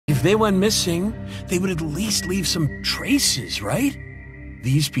If they went missing, they would at least leave some traces, right?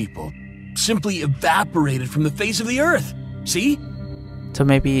 These people simply evaporated from the face of the earth. See? So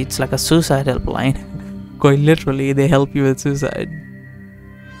maybe it's like a suicide helpline. Quite literally, they help you with suicide.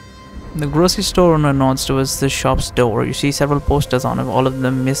 The grocery store owner nods towards the shop's door. You see several posters on it, all of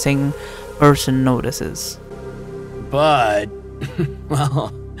them missing person notices. But,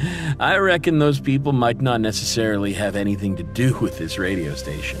 well, I reckon those people might not necessarily have anything to do with this radio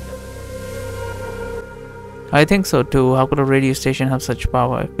station. I think so too. How could a radio station have such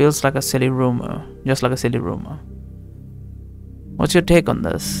power? It feels like a silly rumor. Just like a silly rumor. What's your take on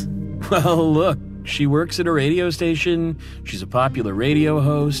this? Well, look, she works at a radio station. She's a popular radio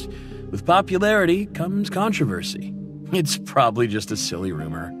host. With popularity comes controversy. It's probably just a silly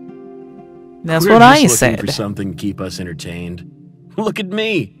rumor. That's We're what I just looking said. for something to keep us entertained. Look at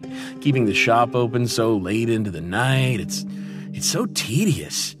me, keeping the shop open so late into the night. It's so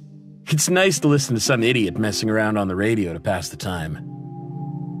tedious. It's nice to listen to some idiot messing around on the radio to pass the time.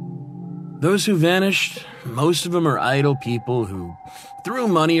 Those who vanished, most of them are idle people who threw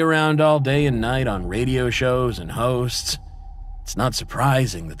money around all day and night on radio shows and hosts. It's not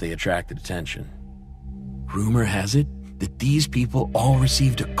surprising that they attracted attention. Rumor has it that these people all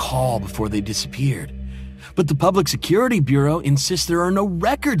received a call before they disappeared. But the Public Security Bureau insists there are no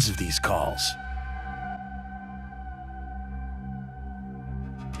records of these calls.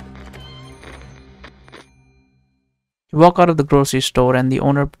 You walk out of the grocery store and the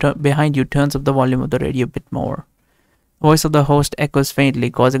owner behind you turns up the volume of the radio a bit more. The voice of the host echoes faintly,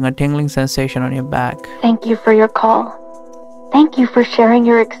 causing a tingling sensation on your back. Thank you for your call. Thank you for sharing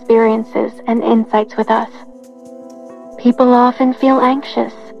your experiences and insights with us. People often feel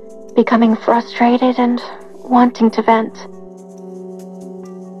anxious, becoming frustrated and wanting to vent.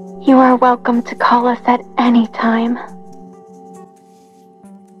 You are welcome to call us at any time.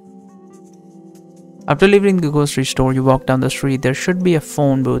 After leaving the grocery store, you walk down the street. There should be a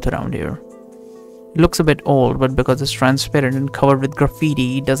phone booth around here. It looks a bit old, but because it's transparent and covered with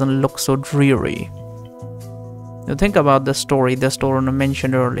graffiti, it doesn't look so dreary. You think about the story the store owner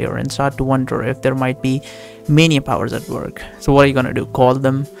mentioned earlier and start to wonder if there might be mania powers at work. So what are you gonna do? Call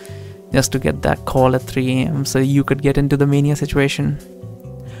them just to get that call at 3 AM so you could get into the mania situation?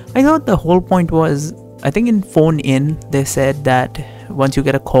 I thought the whole point was, I think in Phone In, they said that once you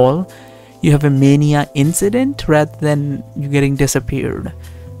get a call, you have a mania incident rather than you getting disappeared.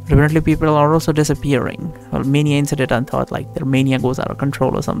 But apparently people are also disappearing. Well, mania incident, I thought like their mania goes out of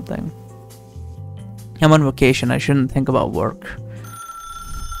control or something. I'm on vacation, I shouldn't think about work.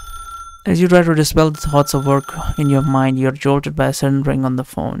 As you try to dispel the thoughts of work in your mind, you're jolted by a sudden ring on the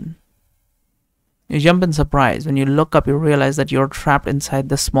phone. You jump in surprise. When you look up, you realize that you're trapped inside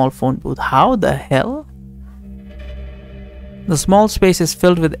the small phone booth. How the hell? The small space is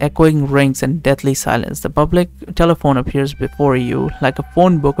filled with echoing rings and deathly silence. The public telephone appears before you like a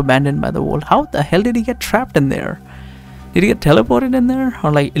phone book abandoned by the wall. How the hell did he get trapped in there? Did he get teleported in there?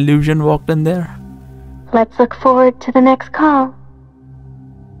 Or like illusion walked in there? Let's look forward to the next call.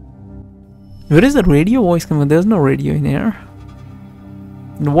 Where is the radio voice coming? There's no radio in here.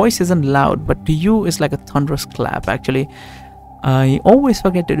 The voice isn't loud, but to you it's like a thunderous clap. Actually, I always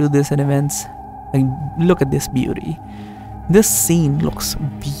forget to do this in events. Like, look at this beauty. This scene looks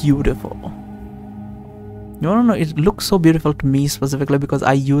beautiful. No, it looks so beautiful to me specifically because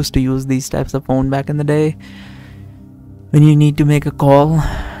I used to use these types of phone back in the day. When you need to make a call,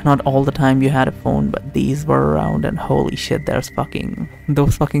 not all the time you had a phone, but these were around, and holy shit, there's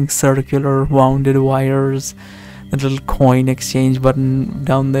those fucking circular wounded wires, the little coin exchange button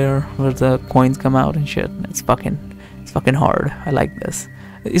down there where the coins come out and shit. It's fucking hard. I like this.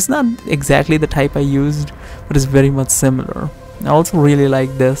 It's not exactly the type I used, but it's very much similar. I also really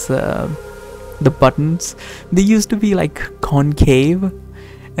like this, the buttons. They used to be like concave,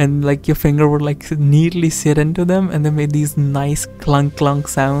 and like your finger would like neatly sit into them, and they made these nice clunk clunk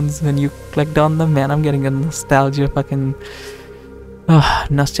sounds when you clicked on them. Man, I'm getting a nostalgia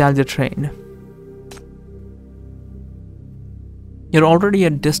nostalgia train. You're already a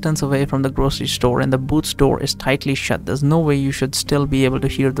distance away from the grocery store, and the booth's door is tightly shut. There's no way you should still be able to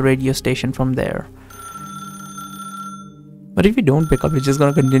hear the radio station from there. But if you don't pick up, it's just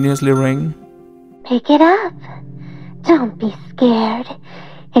gonna continuously ring. Pick it up. Don't be scared.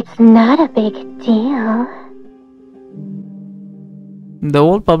 It's not a big deal. The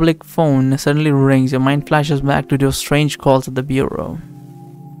old public phone suddenly rings. Your mind flashes back to those strange calls at the bureau.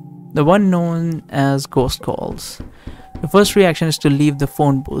 The one known as ghost calls. The first reaction is to leave the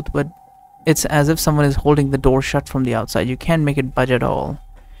phone booth, but it's as if someone is holding the door shut from the outside. You can't make it budge at all.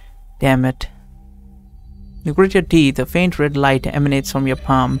 Damn it. You grit your teeth, a faint red light emanates from your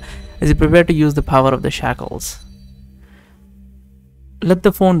palm as you prepare to use the power of the shackles. Let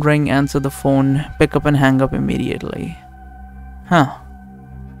the phone ring, answer the phone, pick up and hang up immediately. Huh.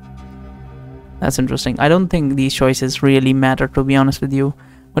 That's interesting. I don't think these choices really matter, to be honest with you.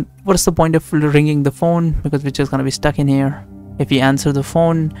 But what's the point of ringing the phone? Because we're just gonna be stuck in here. If you answer the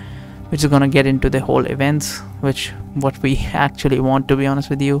phone, we're just gonna get into the whole events, which what we actually want, to be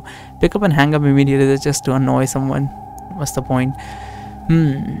honest with you. Pick up and hang up immediately, that's just to annoy someone. What's the point?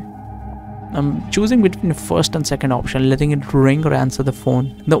 I'm choosing between the first and second option, letting it ring or answer the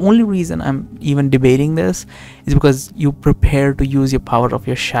phone. The only reason I'm even debating this is because you prepare to use your power of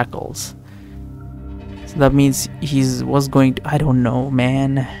your shackles. So that means was going to, I don't know,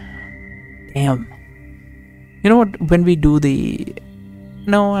 man. Damn. You know what, when we do the...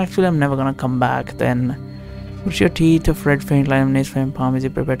 No, actually I'm never gonna come back then. Push your teeth of red faint line emanates from your palm as you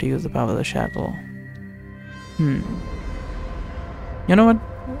prepare to use the power of the shackle. You know what?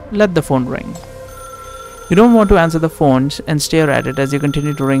 Let the phone ring. You don't want to answer the phone and stare at it as you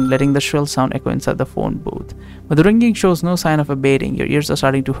continue to ring, letting the shrill sound echo inside the phone booth. But the ringing shows no sign of abating. Your ears are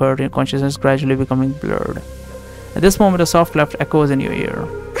starting to hurt and your consciousness gradually becoming blurred. At this moment, a soft laugh echoes in your ear.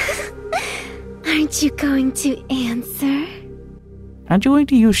 Aren't you going to answer? Aren't you going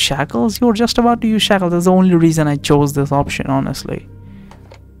to use shackles? You were just about to use shackles. That's the only reason I chose this option, honestly.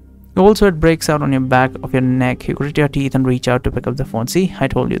 Also, it breaks out on your back of your neck. You grit your teeth and reach out to pick up the phone. See, I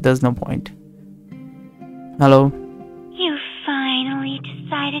told you, there's no point. Hello? You finally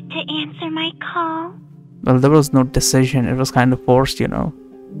decided to answer my call? Well, there was no decision. It was kind of forced, you know.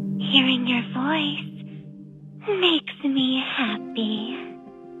 Hearing your voice makes me happy.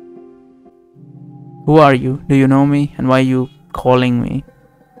 Who are you? Do you know me? And why are you calling me?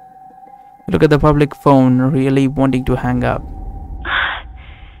 You look at the public phone, really wanting to hang up.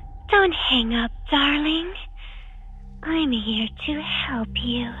 Don't hang up, darling. I'm here to help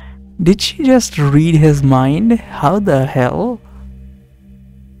you. Did she just read his mind? How the hell?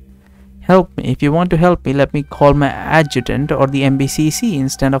 Help me. If you want to help me, let me call my adjutant or the MBCC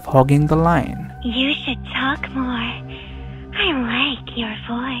instead of hogging the line. You should talk more. I like your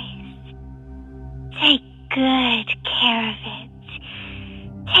voice. Take good care of it.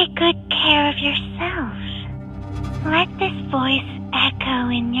 Take good care of yourself. Let this voice echo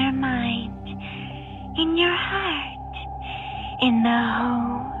in your mind, in your heart, in the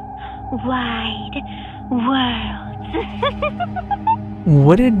whole wide world.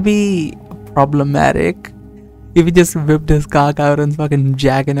 Would it be problematic if he just whipped his cock out and fucking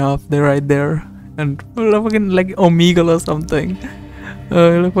jacking off there right there and fucking like Omegle or something?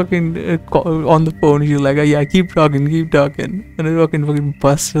 Fucking on the phone, she's like, oh, yeah, keep talking, and then fucking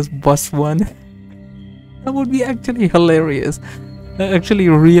bust one. That would be actually hilarious. I actually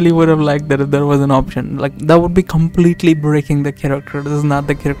really would have liked that if there was an option. Like, that would be completely breaking the character. This is not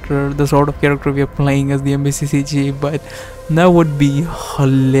the character, the sort of character we are playing as the MBCCG, but that would be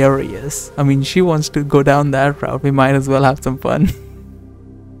hilarious. I mean, she wants to go down that route. We might as well have some fun.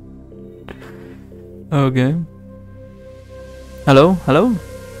 Okay. Hello? Hello?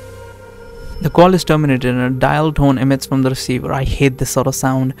 The call is terminated and a dial tone emits from the receiver. I hate this sort of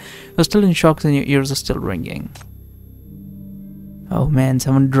sound. You're still in shock and your ears are still ringing. Oh man,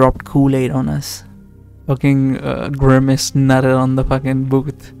 someone dropped Kool-Aid on us. Fucking Grimace nutted on the fucking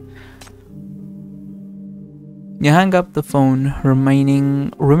booth. You hang up the phone,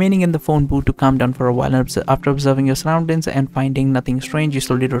 remaining in the phone booth to calm down for a while. And after observing your surroundings and finding nothing strange, you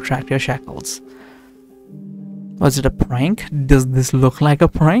slowly retract your shackles. Was it a prank? Does this look like a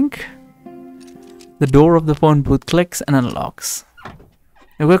prank? The door of the phone booth clicks and unlocks.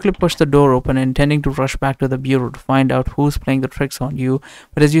 You quickly push the door open, intending to rush back to the bureau to find out who's playing the tricks on you,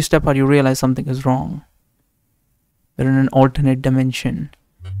 but as you step out, you realize something is wrong. You're in an alternate dimension.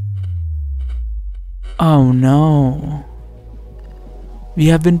 Oh no. We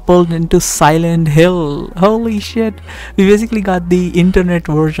have been pulled into Silent Hill. Holy shit. We basically got the internet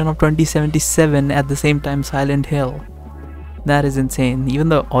version of 2077 at the same time Silent Hill. That is insane. Even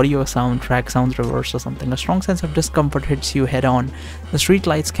the audio soundtrack sounds reversed or something. A strong sense of discomfort hits you head on. The street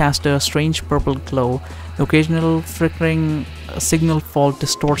lights cast a strange purple glow. The occasional flickering signal fault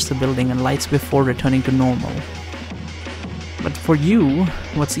distorts the building and lights before returning to normal. But for you,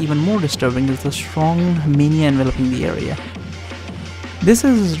 what's even more disturbing is the strong mania enveloping the area. This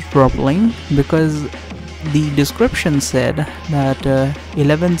is troubling because the description said that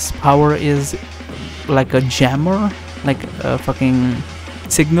 11's power is like a jammer, like a fucking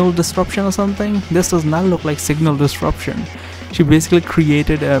signal disruption or something. This does not look like signal disruption. She basically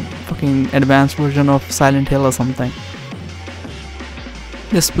created a fucking advanced version of Silent Hill or something.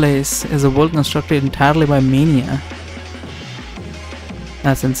 This place is a world constructed entirely by mania.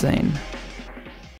 That's insane.